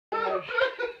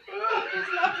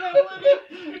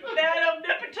that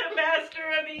omnipotent master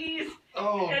of ease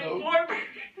and former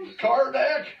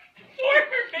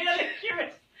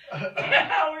manicurist,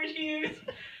 Howard Hughes.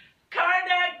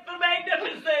 Karnak the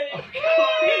Magnificent.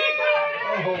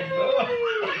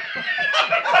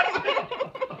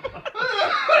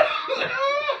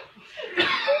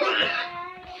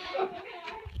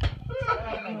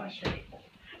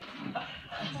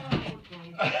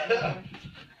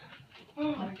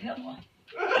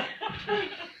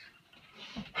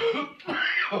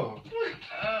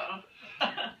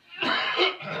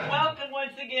 Welcome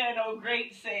once again, O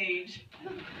great sage.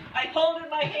 I hold in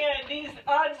my hand these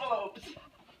envelopes.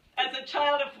 As a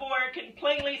child of 4 can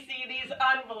plainly see, these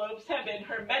envelopes have been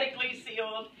hermetically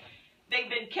sealed. They've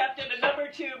been kept in a number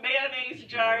 2 mayonnaise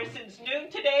jar since noon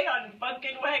today on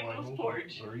Funkin' Wagnall's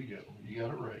porch. There you go. You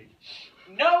got it right.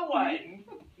 No one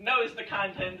knows the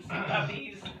contents of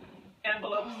these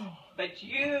envelopes, but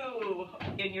you,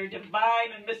 in your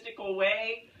divine and mystical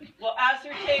way, will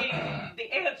ascertain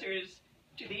the answers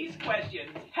to these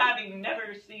questions, having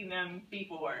never seen them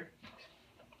before.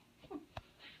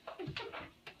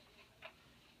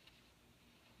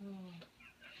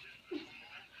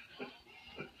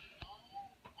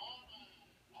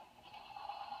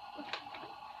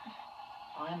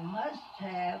 I must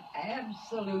have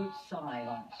absolute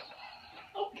silence.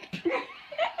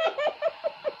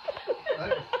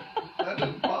 That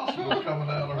is possible coming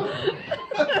out of her.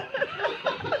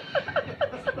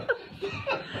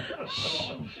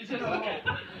 She said, okay.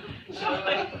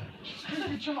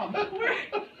 Good job.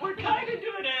 We're kind of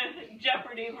doing a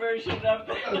Jeopardy version of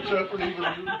this. A Jeopardy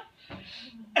version.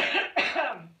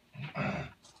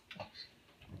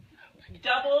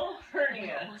 Double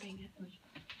hernia.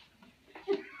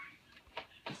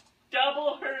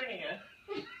 Double hernia.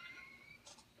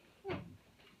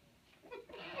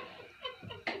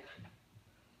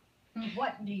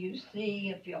 What do you see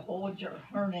if you hold your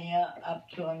hernia up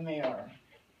to a mirror?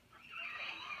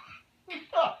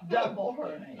 Double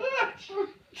hernia. That's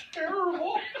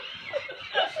terrible.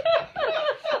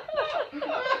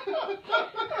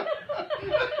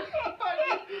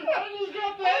 I just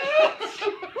got that.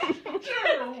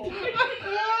 Terrible.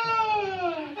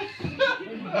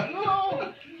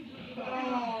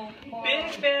 Big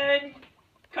Ben,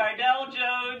 Cardell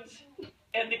Jones,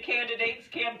 and the candidates'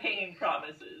 campaign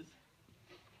promises.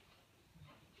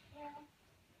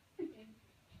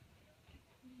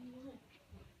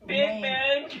 Big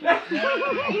Ben.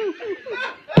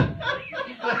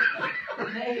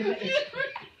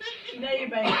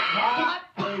 Name a clock,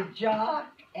 a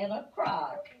jock, and a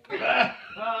crock.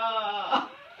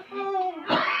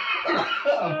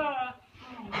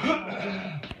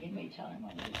 Give me time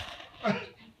on this.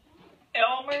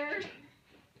 Elmer,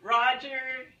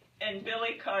 Roger, and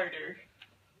Billy Carter.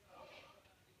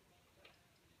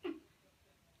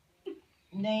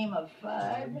 Name a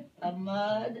fud, a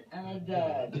mud, and a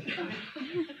dud.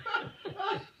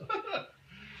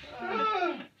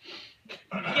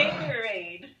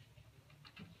 Gatorade.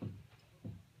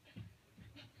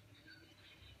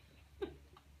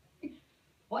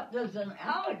 What does an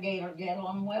alligator get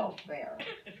on welfare?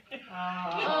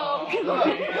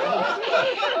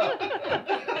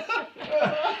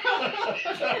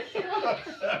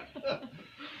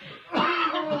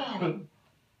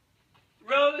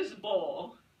 Rose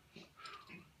Bowl.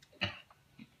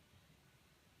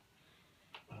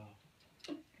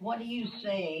 What do you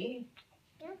say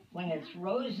when it's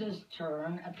Rose's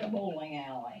turn at the bowling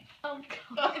alley? Oh,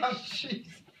 God. Jeez.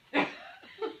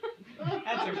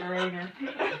 That's a groaner.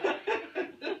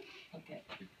 Okay.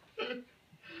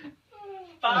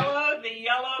 Follow the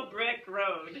yellow brick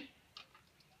road.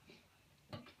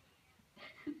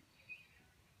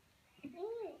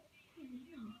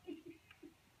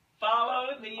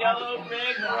 Follow the yellow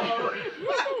brick road.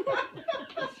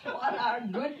 What are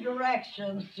good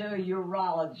directions to a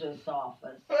urologist's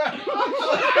office?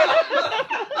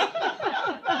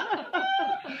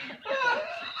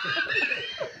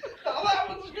 Oh, that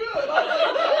one's good.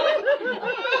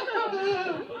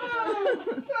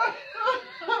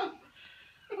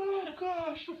 Oh,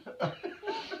 gosh.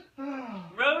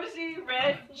 Rosy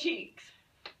red cheeks.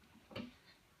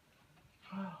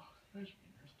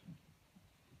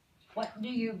 What do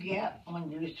you get when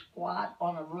you squat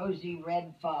on a rosy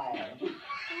red fire? Oh,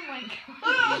 my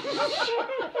God.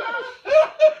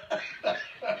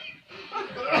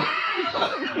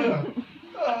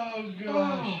 Oh,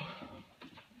 gosh.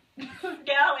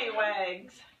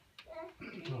 Scallywags.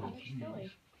 Oh,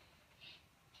 geez.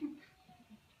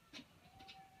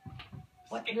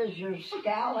 What does your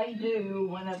scally do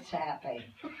when it's happy?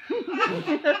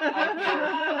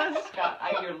 Scott,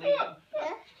 I hear Liam.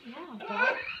 Yeah,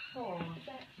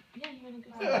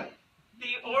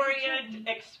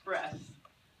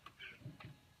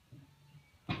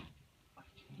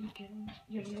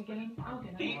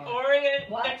 The Orient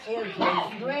What is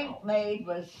Express. a drink made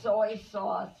with soy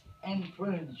sauce and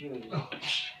prune juice?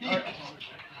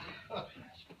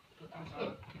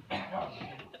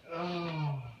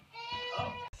 Oh.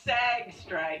 SAG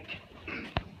strike.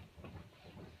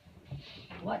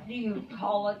 What do you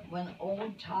call it when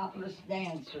old topless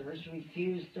dancers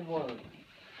refuse to work?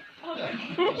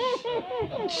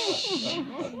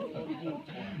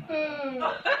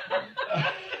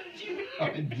 I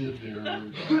did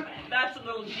there. That's a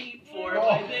little deep for him,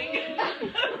 I think.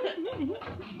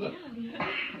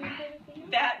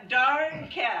 That darn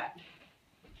cat.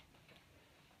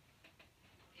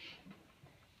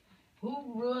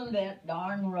 Who ruined that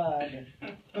darn rug?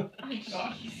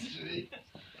 Gee.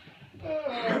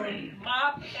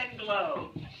 Mop and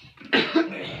glow.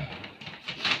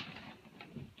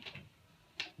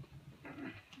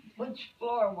 Which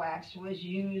floor wax was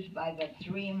used by the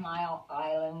 3 Mile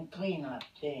Island cleanup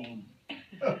team?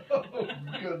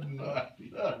 Good night.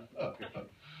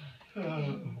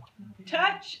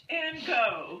 Touch and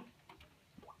go.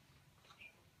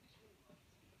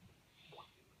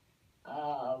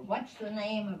 What's the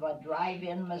name of a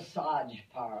drive-in massage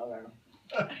parlor?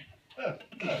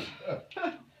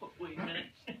 Wait a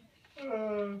minute.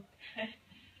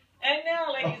 And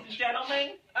now, ladies and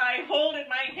gentlemen, I hold in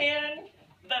my hand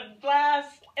the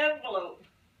last envelope.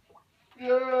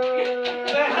 The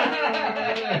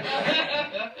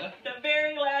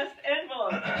very last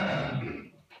envelope.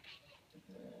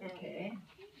 Okay.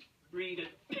 Read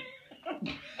it.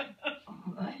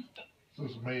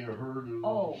 This may have heard of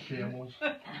Oh. camels.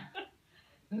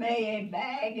 May a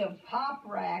bag of pop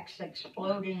racks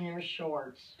explode in your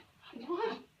shorts.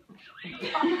 What?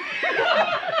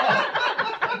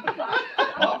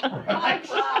 Pop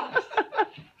rocks.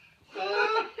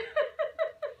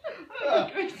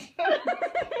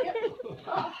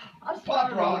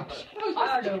 Pop rocks.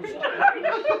 Start over.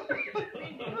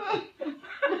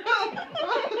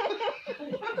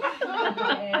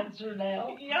 Answer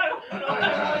now. Yeah, I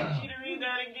want you to read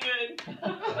that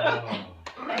again.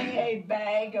 May a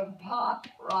bag of pop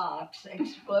rocks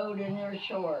explode in your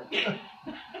shorts.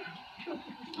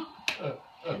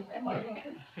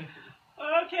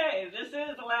 Okay, this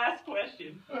is the last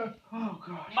question. Oh,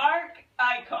 gosh. Mark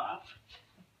Eichhoff.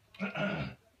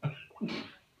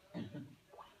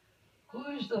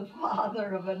 Who's the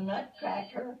father of a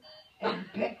nutcracker and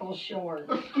pickle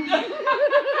shorts?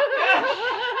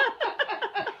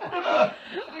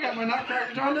 I got my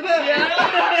nutcrackers on today.